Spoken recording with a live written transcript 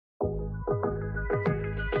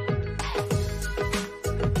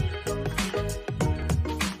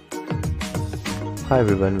Hi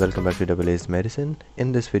everyone, welcome back to Double A's Medicine.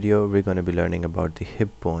 In this video, we're going to be learning about the hip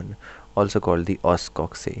bone, also called the os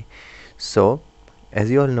coxae. So, as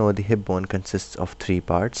you all know, the hip bone consists of three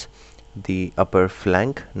parts: the upper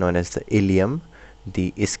flank, known as the ilium,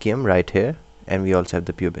 the ischium right here, and we also have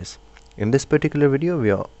the pubis. In this particular video,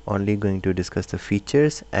 we are only going to discuss the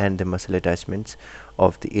features and the muscle attachments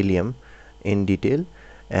of the ilium in detail.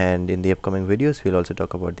 And in the upcoming videos, we'll also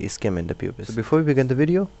talk about the ischium and the pubis. So before we begin the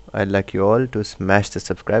video, I'd like you all to smash the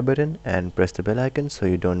subscribe button and press the bell icon so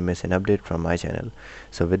you don't miss an update from my channel.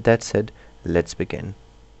 So with that said, let's begin.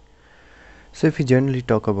 So if we generally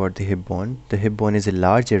talk about the hip bone is a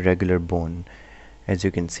large irregular bone, as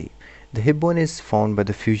you can see. The hip bone is formed by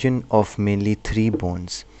the fusion of mainly three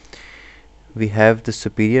bones. We have the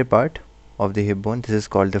superior part of the hip bone. This is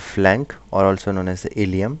called the flank, or also known as the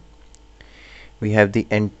ilium. We have the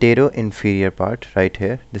antero-inferior part right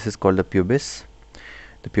here. This is called the pubis.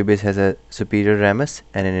 The pubis has a superior ramus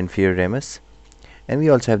and an inferior ramus. And we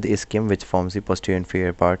also have the ischium, which forms the posterior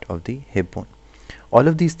inferior part of the hip bone. All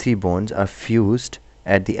of these three bones are fused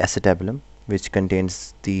at the acetabulum, which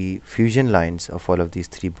contains the fusion lines of all of these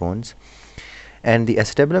three bones. And the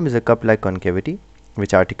acetabulum is a cup-like concavity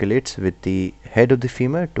which articulates with the head of the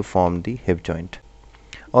femur to form the hip joint.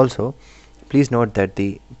 Also, please note that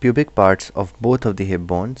the pubic parts of both of the hip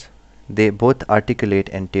bones, they both articulate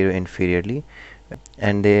antero-inferiorly,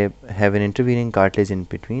 and they have an intervening cartilage in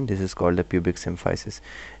between. This is called the pubic symphysis,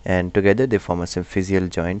 and together they form a symphysial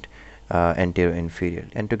joint, antero-inferior,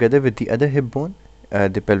 and together with the other hip bone,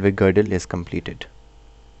 the pelvic girdle is completed.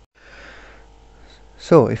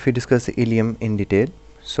 So if we discuss the ilium in detail,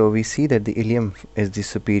 so we see that the ilium is the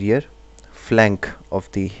superior flank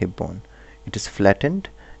of the hip bone. It is flattened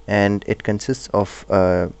and it consists of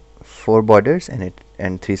four borders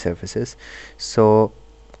and three surfaces. So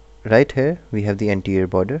right here we have the anterior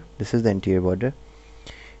border. This is the anterior border.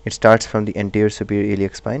 It starts from the anterior superior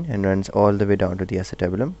iliac spine and runs all the way down to the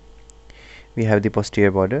acetabulum. We have the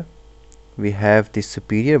posterior border. We have the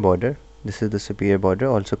superior border. This is the superior border,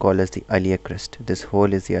 also called as the iliac crest. This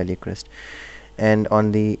whole is the iliac crest. And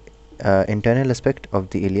on the internal aspect of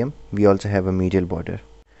the ilium, we also have a medial border.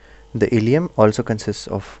 The ilium also consists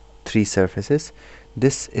of three surfaces.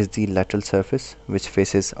 This is the lateral surface, which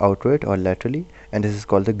faces outward or laterally, and this is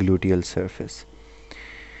called the gluteal surface.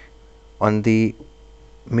 On the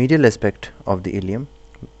medial aspect of the ilium,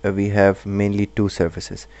 we have mainly two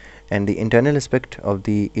surfaces, and the internal aspect of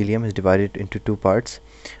the ilium is divided into two parts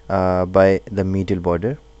by the medial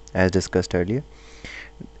border, as discussed earlier.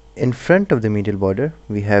 In front of the medial border,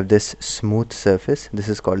 we have this smooth surface. This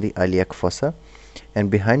is called the iliac fossa.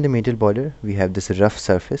 And behind the medial border, we have this rough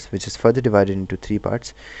surface, which is further divided into three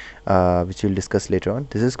parts, which we'll discuss later on.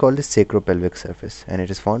 This is called the sacropelvic surface, and it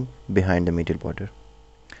is found behind the medial border.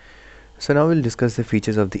 So now we'll discuss the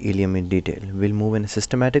features of the ilium in detail. We'll move in a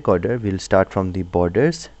systematic order. We'll start from the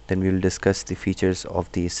borders, then we'll discuss the features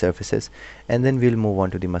of the surfaces, and then we'll move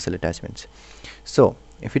on to the muscle attachments. So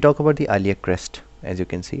if we talk about the iliac crest, as you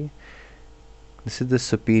can see, this is the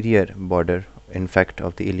superior border, in fact,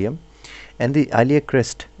 of the ilium. And the iliac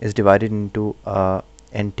crest is divided into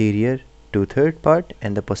anterior 2/3 part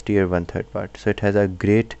and the posterior 1/3 part. So it has a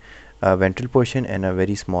great ventral portion and a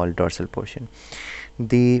very small dorsal portion.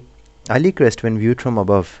 The iliac crest, when viewed from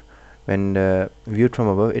above,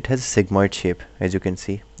 it has a sigmoid shape. As you can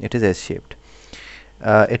see, it is S-shaped.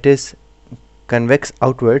 It is convex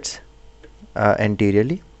outwards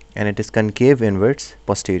anteriorly, and it is concave inwards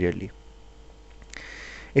posteriorly.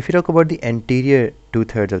 If you talk about the anterior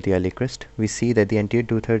 2/3 of the iliac crest, we see that the anterior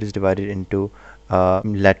 2/3 is divided into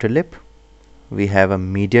lateral lip, we have a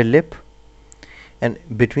medial lip, and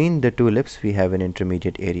between the two lips we have an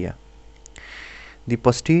intermediate area. The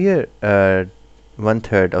posterior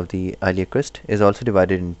 1/3 of the iliac crest is also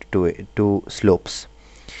divided into two slopes,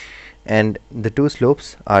 and the two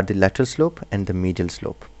slopes are the lateral slope and the medial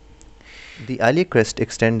slope. The iliac crest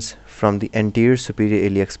extends from the anterior superior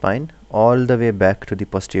iliac spine all the way back to the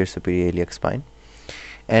posterior superior iliac spine,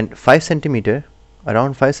 and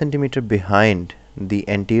around 5 centimeter behind the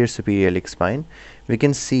anterior superior iliac spine, we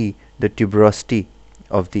can see the tuberosity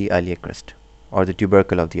of the iliac crest, or the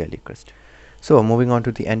tubercle of the iliac crest. So moving on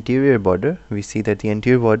to the anterior border, we see that the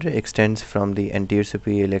anterior border extends from the anterior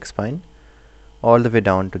superior iliac spine all the way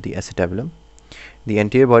down to the acetabulum. The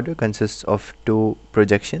anterior border consists of two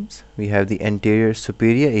projections. We have the anterior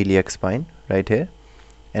superior iliac spine right here,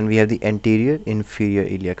 and we have the anterior inferior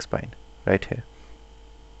iliac spine right here.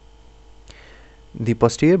 The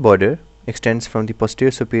posterior border extends from the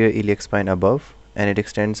posterior superior iliac spine above, and it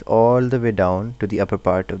extends all the way down to the upper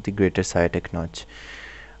part of the greater sciatic notch.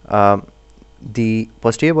 The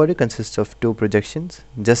posterior border consists of two projections.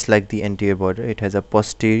 Just like the anterior border, it has a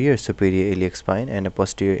posterior superior iliac spine and a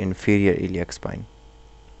posterior inferior iliac spine.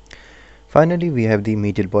 Finally, we have the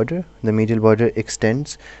medial border. The medial border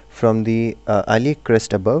extends from the iliac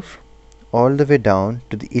crest above all the way down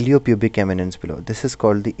to the iliopubic eminence below. This is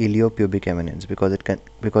called the iliopubic eminence because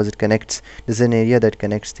it connects. This is an area that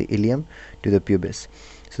connects the ilium to the pubis.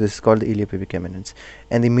 So this is called the iliopubic eminence.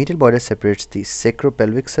 And the medial border separates the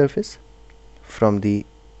sacropelvic surface from the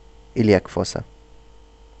iliac fossa.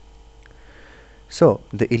 So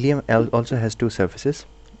the ilium also has two surfaces.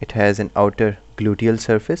 It has an outer gluteal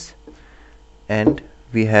surface, and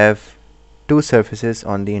we have two surfaces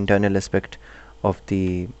on the internal aspect of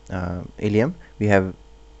the ilium. We have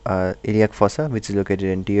iliac fossa, which is located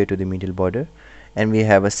anterior to the medial border, and we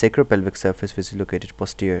have a sacropelvic surface which is located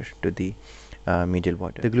posterior to the medial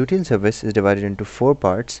border. The gluteal surface is divided into four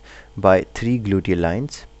parts by three gluteal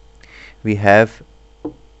lines. We have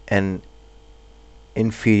an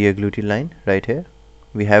inferior gluteal line right here.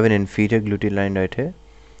 We have an inferior gluteal line right here.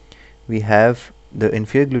 We have the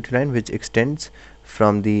inferior gluteal line which extends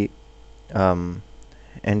from the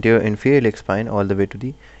anterior inferior iliac spine all the way to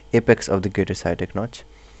the apex of the greater sciatic notch.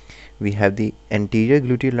 We have the anterior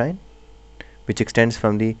gluteal line which extends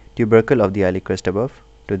from the tubercle of the iliac crest above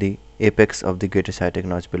to the apex of the greater sciatic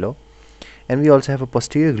notch below. And we also have a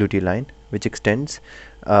posterior gluteal line which extends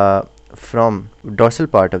from dorsal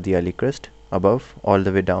part of the iliac crest above all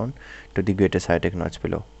the way down to the greater sciatic notch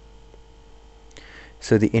below.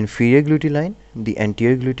 So the inferior gluteal line, the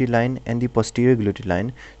anterior gluteal line, and the posterior gluteal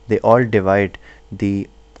line, they all divide the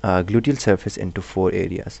gluteal surface into four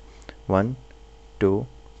areas: 1, 2,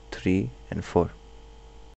 3, and 4.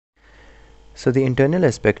 So the internal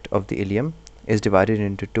aspect of the ilium is divided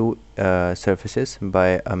into two surfaces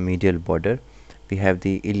by a medial border. We have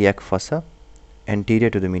the iliac fossa anterior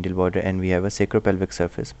to the medial border, and we have a sacropelvic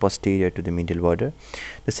surface posterior to the medial border.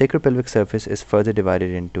 The sacropelvic surface is further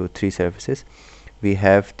divided into three surfaces. We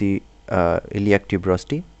have the iliac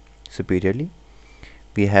tuberosity superiorly.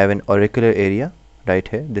 We have an auricular area right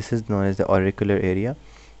here. This is known as the auricular area,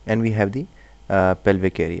 and we have the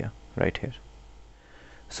pelvic area right here.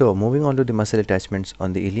 So moving on to the muscle attachments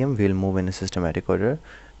on the ilium, we will move in a systematic order.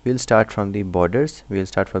 We'll start from the borders. We'll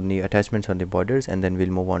start from the attachments on the borders, and then we'll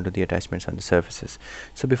move on to the attachments on the surfaces.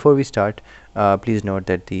 So before we start, please note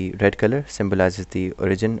that the red color symbolizes the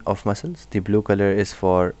origin of muscles, the blue color is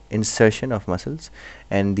for insertion of muscles,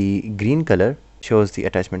 and the green color shows the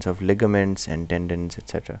attachments of ligaments and tendons,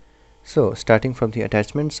 etc. So starting from the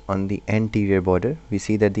attachments on the anterior border, we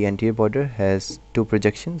see that the anterior border has two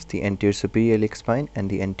projections, the anterior superior iliac spine and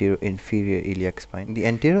the anterior inferior iliac spine. The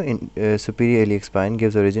anterior superior iliac spine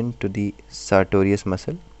gives origin to the sartorius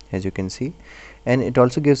muscle, as you can see, and it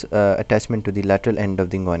also gives attachment to the lateral end of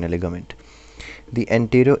the inguinal ligament. The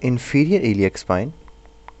anterior inferior iliac spine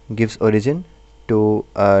gives origin to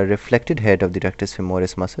a reflected head of the rectus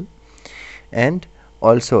femoris muscle and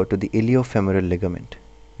also to the iliofemoral ligament,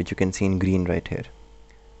 which you can see in green right here.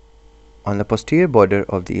 On the posterior border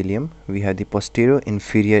of the ilium, we have the posterior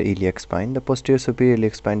inferior iliac spine. The posterior superior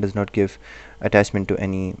iliac spine does not give attachment to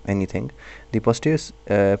anything. The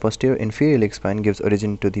posterior inferior iliac spine gives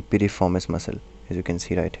origin to the piriformis muscle, as you can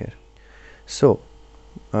see right here. So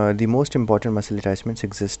the most important muscle attachments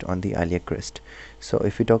exist on the iliac crest. So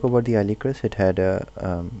if we talk about the iliac crest, it had a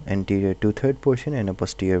anterior 2/3 portion and a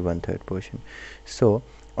posterior 1/3 portion. So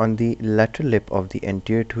on the lateral lip of the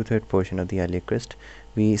anterior 2/3 portion of the iliac crest,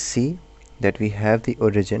 we see that we have the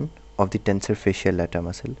origin of the tensor fasciae lata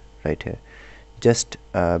muscle right here. Just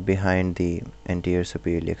behind the anterior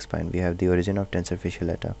superior iliac spine, we have the origin of tensor fasciae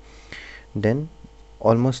lata. Then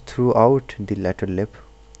almost throughout the lateral lip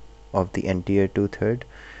of the anterior 2/3,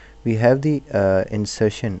 we have the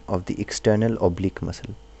insertion of the external oblique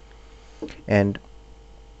muscle, and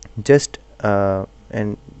just at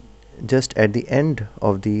the end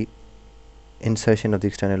of the insertion of the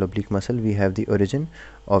external oblique muscle, we have the origin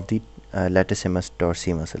of the latissimus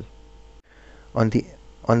dorsi muscle. On the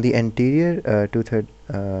anterior 2/3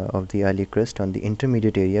 of the iliac crest, on the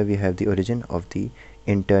intermediate area, we have the origin of the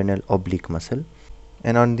internal oblique muscle,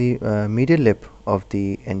 and on the medial lip of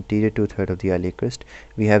the anterior 2/3 of the iliac crest,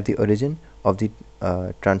 we have the origin of the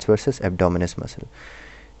transversus abdominis muscle.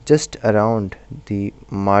 Just around the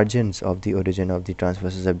margins of the origin of the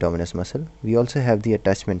transversus abdominis muscle, we also have the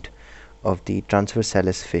attachment of the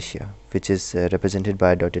transversalis fascia, which is represented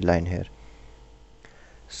by a dotted line here.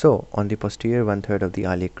 So on the posterior 1/3 of the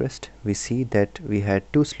iliac crest, we see that we had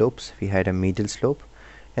two slopes. We had a medial slope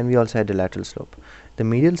and we also had a lateral slope. The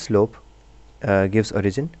medial slope gives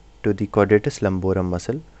origin to the quadratus lumborum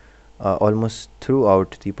muscle almost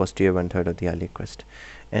throughout the posterior one-third of the iliac crest,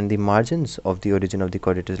 and the margins of the origin of the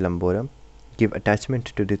quadratus lumborum give attachment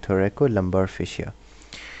to the thoracolumbar fascia.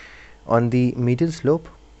 On the medial slope,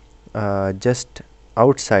 just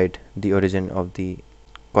outside the origin of the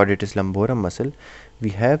quadratus lumborum muscle, we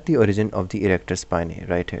have the origin of the erector spinae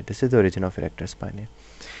right here. This is the origin of erector spinae.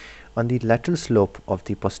 On the lateral slope of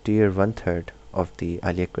the posterior one-third of the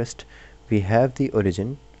iliac crest, we have the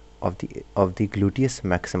origin of the gluteus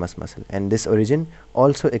maximus muscle, and this origin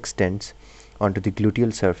also extends onto the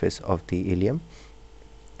gluteal surface of the ilium,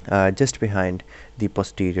 just behind the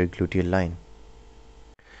posterior gluteal line.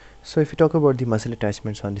 So if we talk about the muscle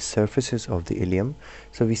attachments on the surfaces of the ilium,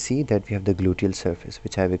 so we see that we have the gluteal surface,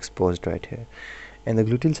 which I have exposed right here, and the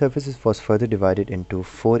gluteal surface was further divided into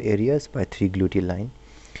 4 areas by 3 gluteal line.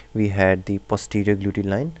 We had the posterior gluteal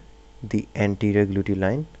line, the anterior gluteal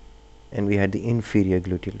line, and we had the inferior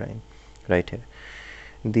gluteal line right here.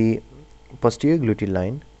 The posterior gluteal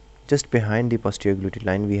line, just behind the posterior gluteal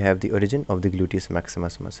line, we have the origin of the gluteus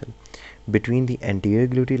maximus muscle. Between the anterior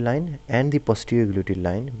gluteal line and the posterior gluteal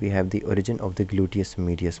line, we have the origin of the gluteus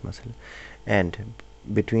medius muscle, and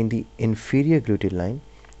between the inferior gluteal line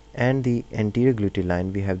and the anterior gluteal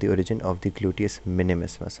line, we have the origin of the gluteus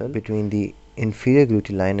minimus muscle. Between the inferior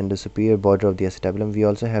gluteal line and the superior border of the acetabulum, we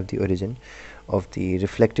also have the origin of the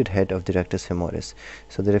reflected head of the rectus femoris.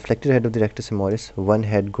 So the reflected head of the rectus femoris, one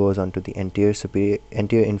head goes onto the anterior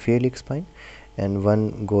inferior iliac spine, and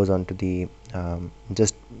one goes onto the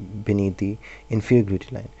just beneath the inferior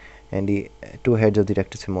gluteal line, and the two heads of the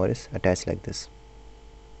rectus femoris attach like this.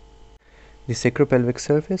 The sacropelvic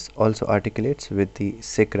surface also articulates with the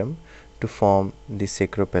sacrum to form the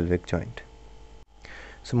sacropelvic joint.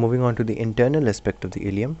 So moving on to the internal aspect of the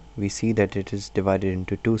ilium, we see that it is divided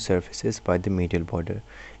into 2 surfaces by the medial border.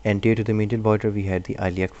 Anterior to the medial border, we had the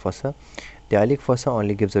iliac fossa. The iliac fossa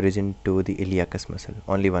only gives origin to the iliacus muscle,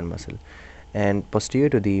 only one muscle. And posterior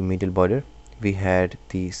to the medial border, we had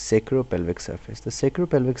the sacropelvic surface. The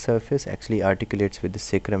sacropelvic surface actually articulates with the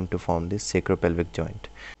sacrum to form the sacropelvic joint.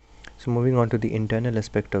 So moving on to the internal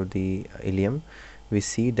aspect of the ilium, we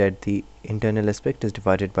see that the internal aspect is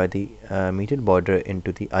divided by the medial border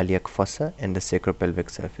into the iliac fossa and the sacropelvic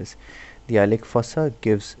surface. The iliac fossa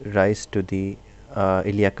gives rise to the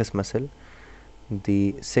iliacus muscle.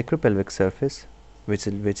 The sacropelvic surface, which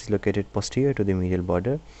is located posterior to the medial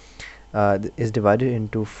border, is divided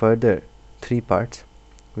into further 3 parts.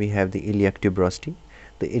 We have the iliac tuberosity,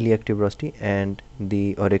 and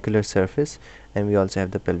the auricular surface, and we also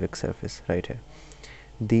have the pelvic surface right here.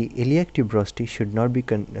 The iliac tuberosity should not be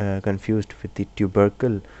confused with the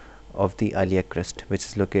tubercle of the iliac crest, which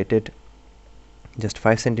is located just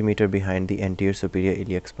 5 cm behind the anterior superior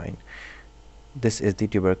iliac spine. This is the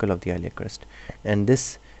tubercle of the iliac crest, and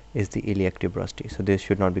this is the iliac tuberosity, so this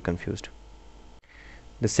should not be confused.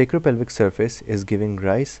 The sacropelvic surface is giving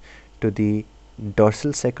rise to the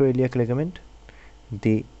dorsal sacroiliac ligament,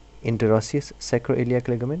 the interosseous sacroiliac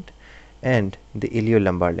ligament, and the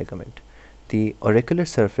iliolumbar ligament. The auricular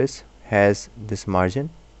surface has this margin,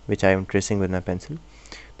 which I am tracing with my pencil.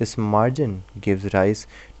 This margin gives rise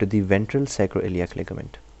to the ventral sacroiliac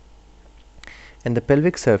ligament. And the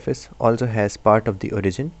pelvic surface also has part of the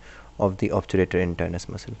origin of the obturator internus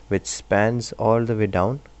muscle, which spans all the way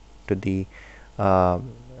down to the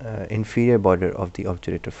inferior border of the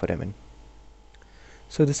obturator foramen.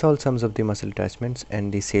 So this all sums up the muscle attachments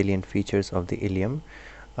and the salient features of the ilium.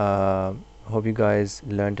 Hope you guys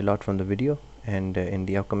learned a lot from the video, and in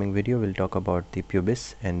the upcoming video we'll talk about the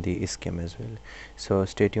pubis and the ischium as well. So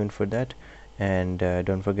stay tuned for that, and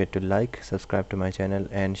don't forget to like, subscribe to my channel,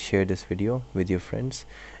 and share this video with your friends.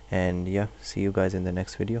 And yeah, see you guys in the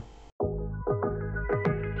next video.